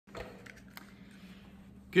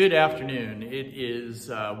Good afternoon. It is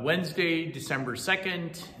Wednesday, December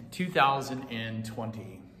 2nd,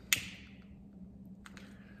 2020.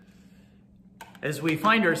 As we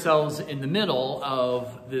find ourselves in the middle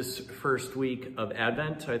of this first week of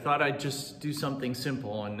Advent, I thought I'd just do something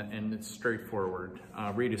simple and straightforward.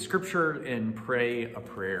 Read a scripture and pray a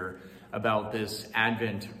prayer about this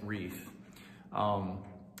Advent wreath.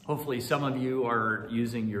 Hopefully some of you are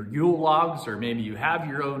using your Yule logs, or maybe you have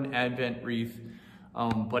your own Advent wreath.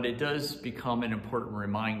 But it does become an important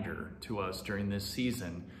reminder to us during this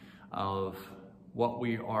season of what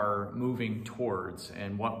we are moving towards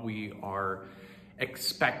and what we are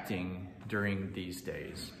expecting during these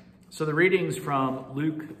days. So the readings from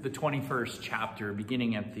Luke, the 21st chapter,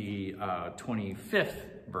 beginning at the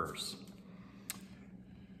 25th verse.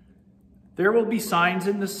 There will be signs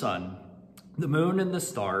in the sun, the moon and the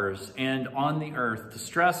stars, and on the earth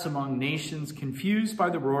distress among nations, confused by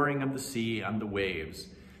the roaring of the sea and the waves.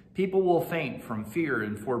 People will faint from fear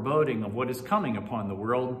and foreboding of what is coming upon the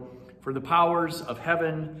world, for the powers of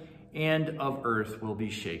heaven and of earth will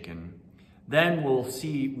be shaken. Then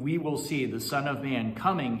we will see the Son of Man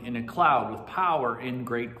coming in a cloud with power and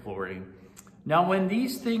great glory. Now when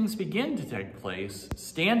these things begin to take place,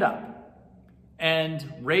 stand up and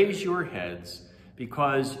raise your heads,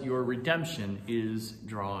 because your redemption is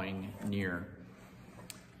drawing near.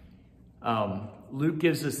 Luke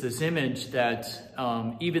gives us this image that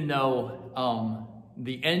even though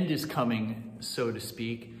the end is coming, so to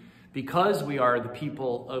speak, because we are the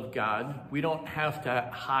people of God, we don't have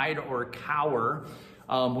to hide or cower.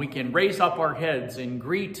 We can raise up our heads and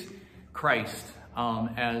greet Christ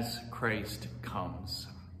as Christ comes.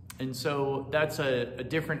 And so that's a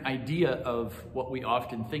different idea of what we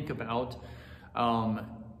often think about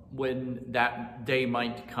when that day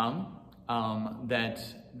might come, that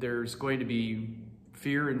there's going to be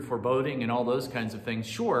fear and foreboding and all those kinds of things,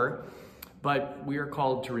 sure, but we are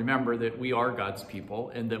called to remember that we are God's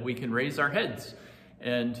people and that we can raise our heads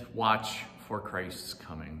and watch for Christ's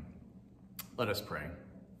coming. Let us pray.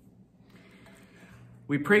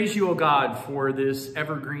 We praise you, O God, for this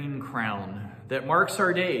evergreen crown that marks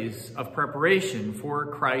our days of preparation for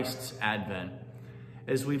Christ's advent.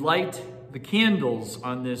 As we light the candles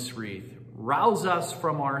on this wreath, rouse us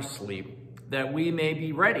from our sleep, that we may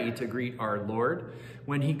be ready to greet our Lord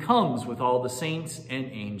when he comes with all the saints and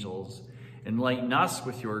angels. Enlighten us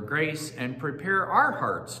with your grace and prepare our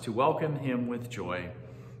hearts to welcome him with joy.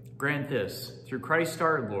 Grant this through Christ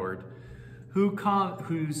our Lord,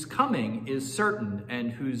 whose coming is certain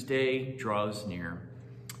and whose day draws near.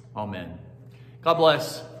 Amen. God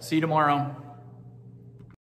bless. See you tomorrow.